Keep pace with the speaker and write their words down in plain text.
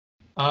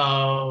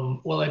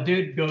Well, I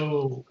did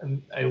go,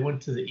 and I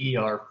went to the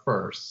ER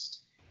first,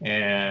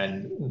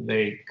 and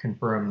they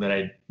confirmed that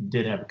I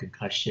did have a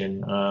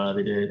concussion.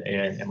 They did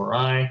an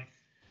MRI,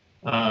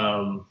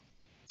 um,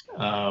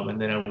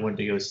 and then I went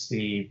to go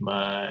see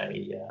my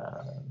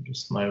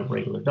just my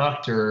regular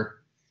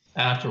doctor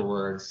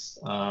afterwards.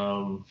 He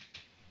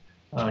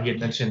had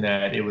mentioned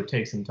that it would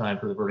take some time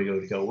for the vertigo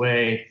to go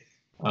away.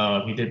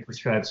 He did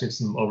prescribe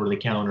some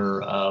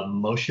over-the-counter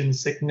motion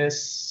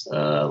sickness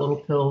little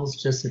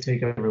pills just to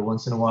take every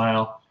once in a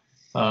while.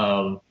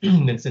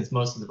 And since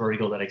most of the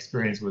vertigo that I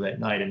experienced were that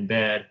night in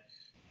bed,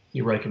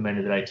 he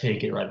recommended that I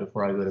take it right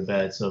before I go to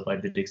bed. So if I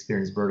did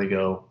experience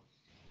vertigo,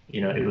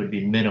 it would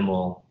be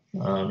minimal.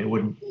 It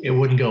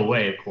wouldn't go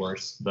away, of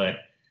course, but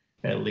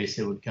at least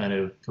it would kind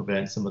of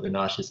prevent some of the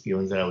nauseous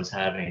feelings that I was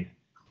having.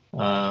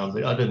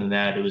 But other than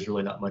that, it was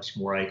really not much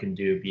more I can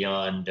do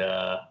beyond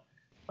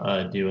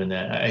doing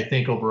that. I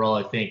think overall,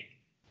 I think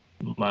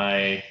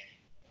my,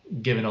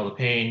 given all the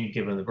pain,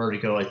 given the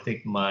vertigo, I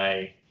think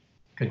my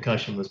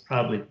concussion was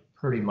probably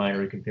pretty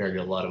minor compared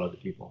to a lot of other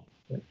people.